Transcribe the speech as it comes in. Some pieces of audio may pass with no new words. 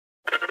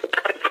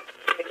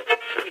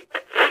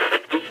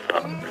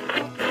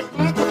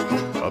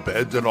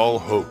Abandon all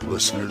hope,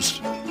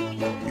 listeners.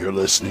 You're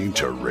listening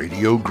to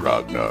Radio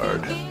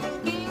Grognard,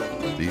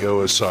 the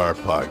OSR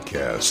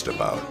podcast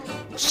about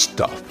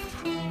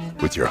stuff,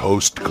 with your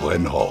host,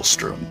 Glenn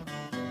Hallstrom.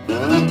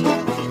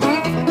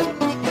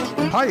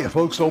 Hiya,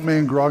 folks. Old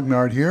Man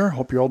Grognard here.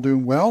 Hope you're all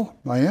doing well.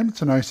 I am.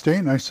 It's a nice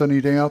day, nice sunny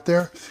day out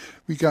there.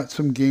 We got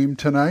some game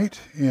tonight,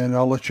 and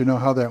I'll let you know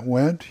how that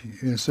went.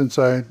 And since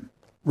I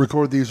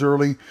record these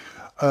early,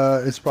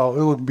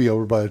 it'll be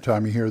over by the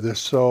time you hear this.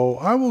 So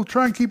I will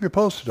try and keep you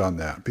posted on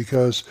that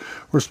because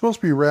we're supposed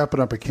to be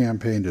wrapping up a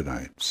campaign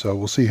tonight. So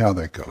we'll see how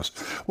that goes.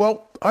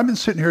 Well, I've been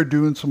sitting here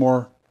doing some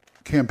more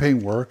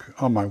campaign work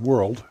on my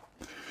world,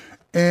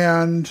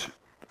 and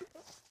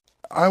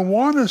I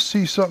want to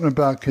see something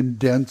about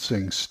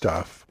condensing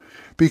stuff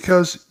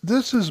because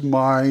this is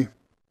my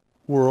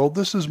world.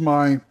 This is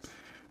my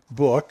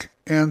book.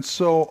 And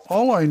so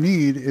all I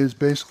need is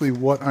basically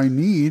what I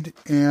need.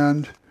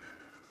 And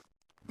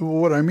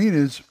what I mean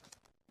is,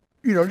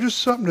 just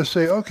something to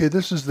say, okay,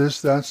 this is this,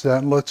 that's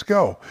that, and let's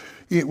go.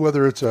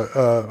 Whether it's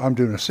I'm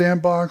doing a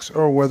sandbox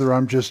or whether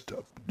I'm just,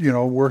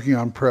 working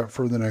on prep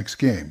for the next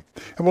game.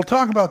 And we'll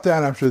talk about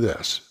that after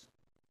this.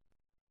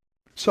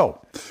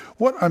 So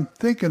what I'm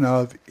thinking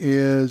of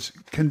is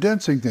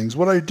condensing things.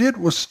 What I did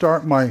was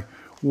start my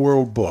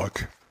world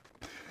book.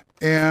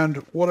 And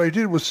what I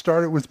did was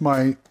start it with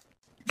my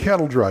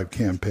cattle drive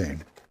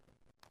campaign.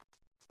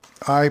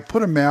 I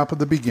put a map at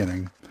the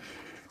beginning.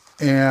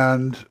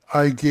 And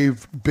I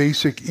gave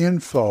basic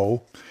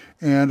info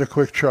and a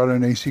quick chart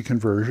on AC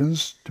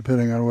conversions,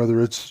 depending on whether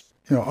it's,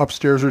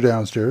 upstairs or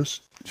downstairs,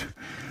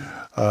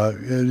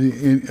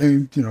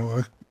 ascending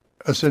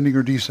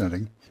or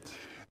descending.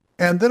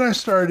 And then I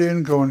started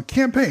in going,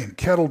 campaign,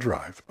 cattle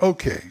drive.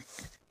 Okay.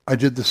 I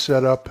did the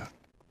setup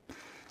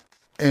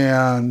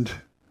and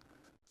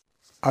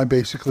I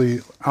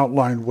basically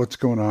outlined what's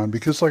going on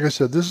because, like I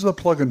said, this is a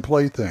plug and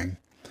play thing,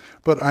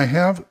 but I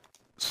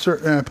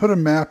put a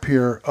map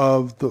here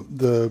of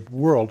the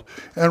world.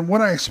 And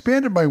when I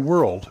expanded my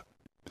world,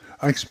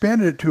 I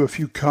expanded it to a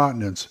few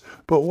continents.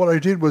 But what I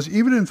did was,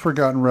 even in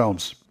Forgotten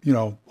Realms,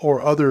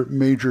 or other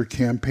major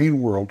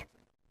campaign world,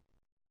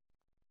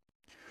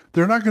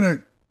 they're not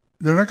going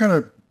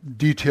to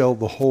detail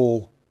the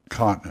whole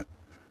continent,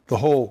 the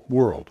whole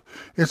world.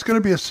 It's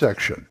going to be a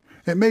section.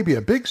 It may be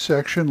a big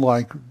section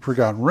like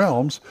Forgotten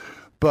Realms,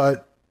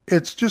 but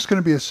it's just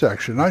going to be a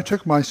section. I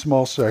took my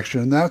small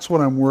section, and that's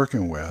what I'm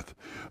working with.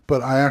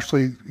 But I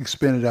actually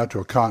expanded out to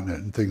a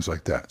continent and things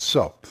like that.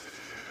 So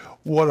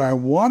what I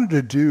wanted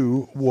to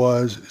do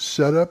was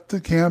set up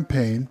the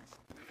campaign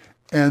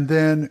and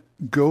then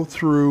go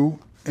through,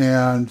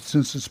 and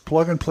since it's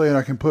plug and play and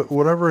I can put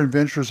whatever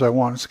adventures I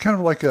want, it's kind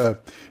of like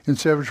in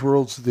Savage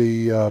Worlds,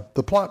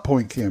 the plot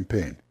point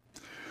campaign,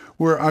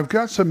 where I've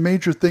got some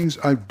major things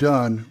I've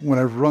done when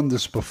I've run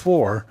this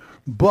before,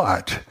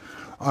 but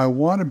I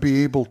want to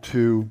be able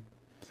to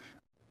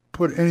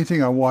put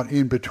anything I want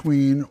in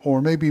between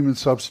or maybe even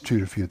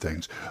substitute a few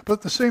things. But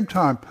at the same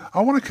time,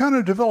 I want to kind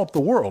of develop the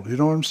world. You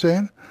know what I'm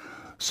saying?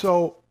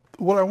 So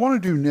what I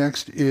want to do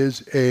next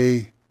is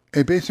a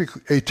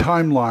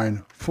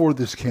timeline for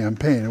this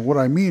campaign. And what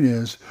I mean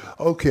is,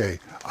 okay,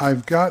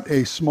 I've got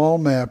a small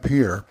map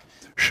here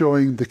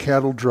showing the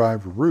cattle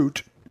drive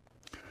route,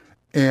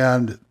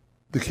 and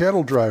the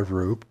cattle drive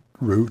route.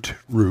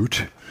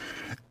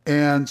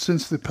 And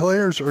since the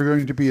players are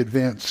going to be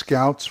advanced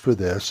scouts for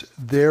this,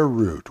 their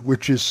route,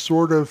 which is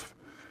sort of,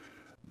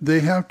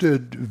 they have to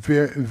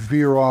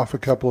veer off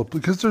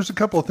because there's a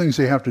couple of things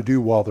they have to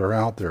do while they're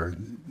out there,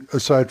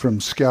 aside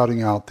from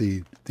scouting out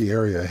the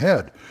area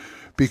ahead,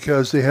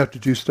 because they have to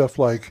do stuff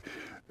like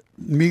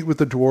meet with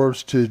the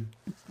dwarves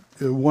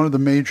one of the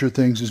major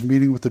things is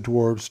meeting with the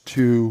dwarves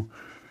to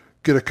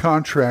get a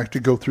contract to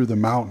go through the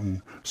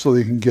mountain so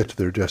they can get to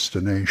their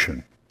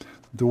destination.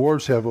 The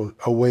dwarves have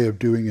a way of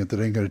doing it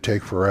that ain't going to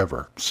take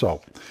forever. So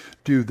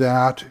do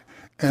that.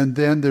 And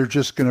then they're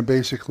just going to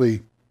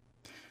basically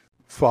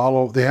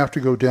they have to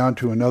go down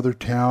to another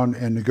town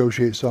and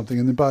negotiate something.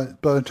 And then by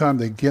the time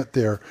they get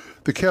there,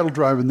 the cattle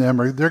drive and them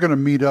they're going to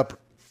meet up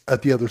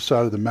at the other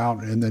side of the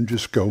mountain and then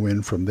just go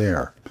in from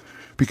there.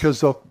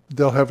 Because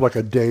they'll have like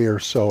a day or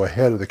so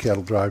ahead of the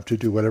cattle drive to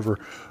do whatever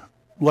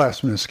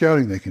last minute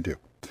scouting they can do.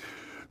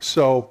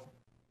 So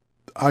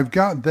I've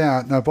got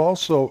that, and I've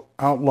also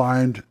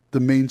outlined the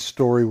main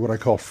story, what I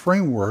call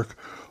framework,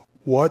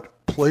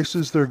 what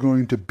places they're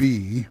going to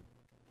be,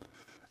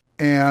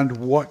 and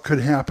what could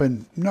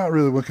happen, not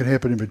really what could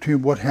happen in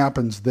between, what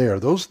happens there.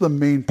 Those are the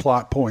main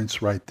plot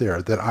points right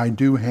there that I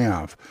do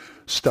have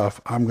stuff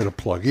I'm going to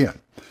plug in.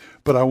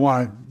 But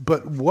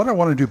what I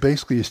want to do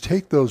basically is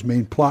take those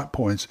main plot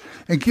points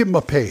and give them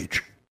a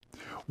page.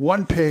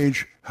 One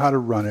page, how to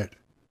run it,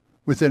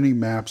 with any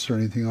maps or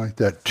anything like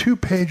that. 2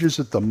 pages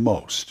at the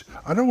most.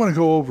 I'd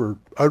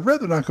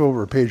rather not go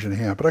over a page and a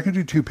half, but I can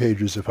do 2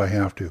 pages if I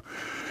have to.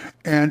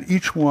 And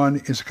each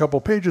one is a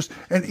couple pages,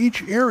 and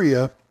each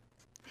area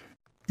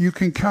you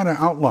can kind of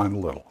outline a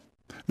little.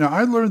 Now,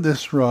 I learned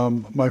this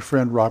from my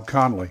friend Rob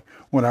Connolly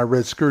when I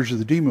read Scourge of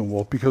the Demon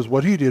Wolf, because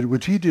what he did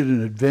was he did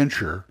an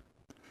adventure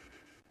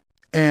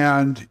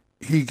and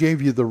he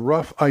gave you the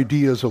rough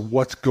ideas of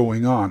what's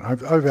going on.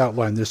 I've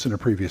outlined this in a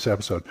previous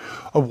episode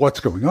of what's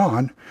going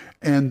on,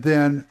 and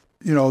then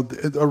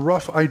a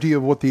rough idea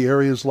of what the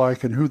area is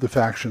like and who the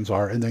factions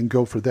are, and then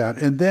go for that.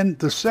 And then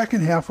the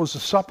second half was a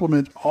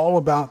supplement all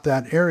about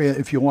that area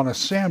if you want a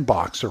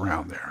sandbox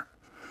around there,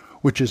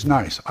 which is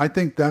nice. I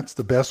think that's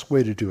the best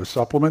way to do a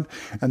supplement,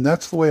 and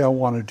that's the way I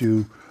want to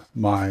do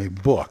my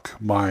book,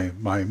 my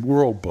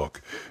world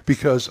book,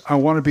 because I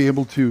want to be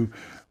able to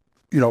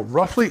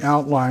roughly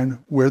outline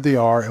where they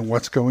are and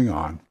what's going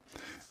on,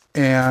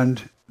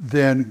 and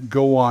then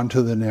go on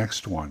to the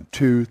next one,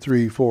 2,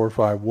 3, 4,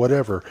 5,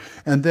 whatever.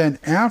 And then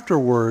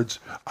afterwards,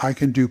 I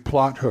can do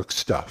plot hook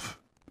stuff.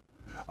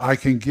 I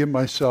can give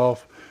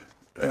myself,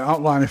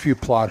 outline a few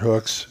plot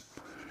hooks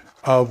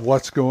of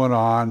what's going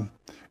on.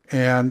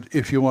 And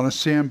if you want to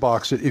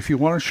sandbox it, if you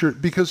want to,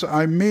 because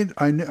I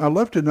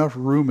left enough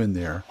room in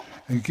there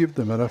and give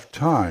them enough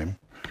time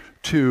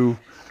to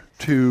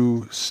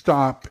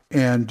stop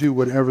and do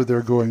whatever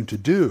they're going to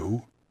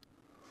do.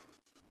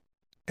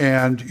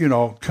 And,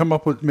 come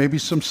up with maybe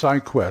some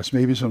side quests,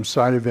 maybe some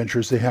side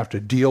adventures they have to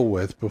deal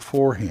with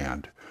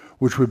beforehand,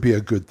 which would be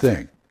a good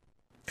thing.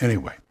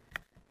 Anyway,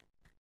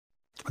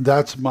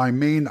 that's my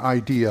main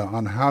idea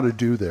on how to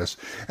do this.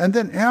 And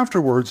then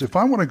afterwards, if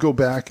I want to go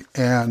back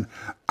and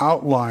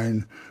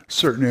outline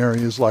certain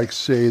areas like,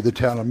 say, the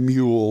town of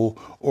Mule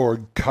or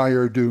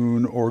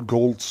Kyardun or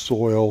Gold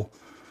Soil,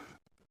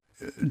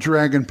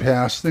 Dragon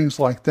Pass, things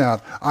like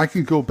that, I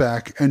can go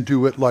back and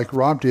do it like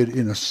Rob did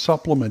in a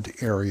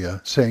supplement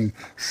area saying,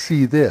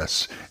 see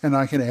this, and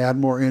I can add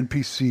more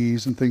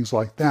NPCs and things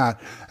like that.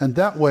 And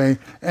that way,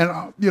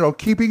 and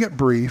keeping it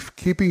brief,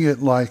 keeping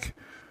it like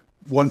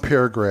one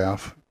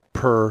paragraph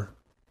per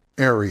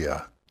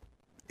area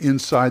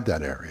inside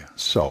that area.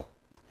 So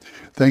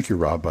thank you,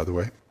 Rob, by the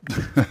way.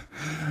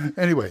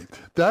 Anyway,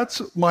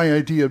 that's my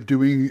idea of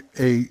doing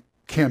a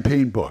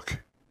campaign book.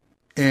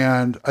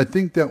 And I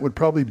think that would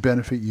probably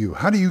benefit you.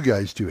 How do you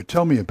guys do it?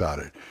 Tell me about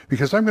it,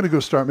 because I'm going to go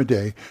start my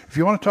day. If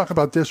you want to talk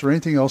about this or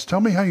anything else, tell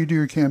me how you do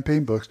your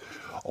campaign books.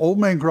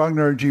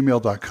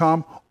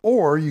 oldmangrognard@gmail.com,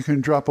 or you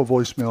can drop a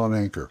voicemail on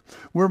Anchor.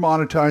 We're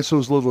monetized, so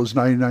as little as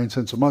 99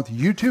 cents a month.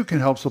 You too can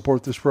help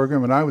support this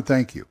program, and I would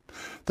thank you.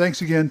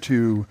 Thanks again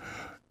to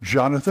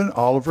Jonathan,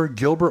 Oliver,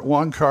 Gilbert,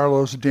 Juan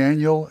Carlos,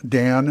 Daniel,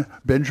 Dan,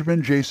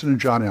 Benjamin, Jason, and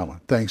John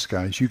Allen. Thanks,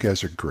 guys. You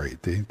guys are great.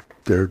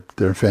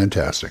 They're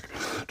fantastic.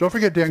 Don't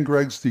forget Dan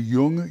Gregg's the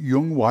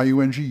Jung,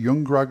 Y-U-N-G,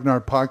 Jung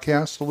Grognard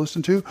podcast to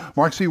listen to.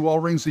 Mark C.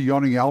 Walring's the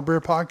Yawning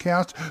Owlbear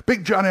podcast.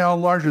 Big John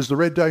Allen Large's the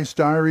Red Dice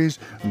Diaries.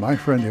 And my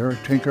friend Eric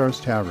Tenkar's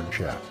Tavern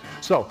Chat.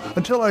 So,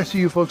 until I see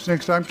you folks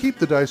next time, keep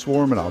the dice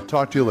warm, and I'll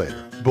talk to you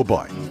later.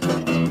 Bye-bye.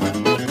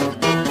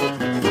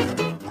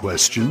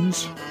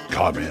 Questions?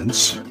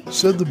 Comments?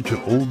 Send them to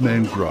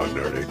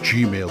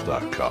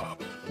oldmangrognard@gmail.com.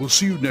 We'll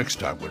see you next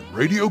time when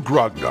Radio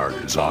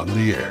Grognard is on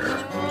the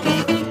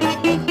air.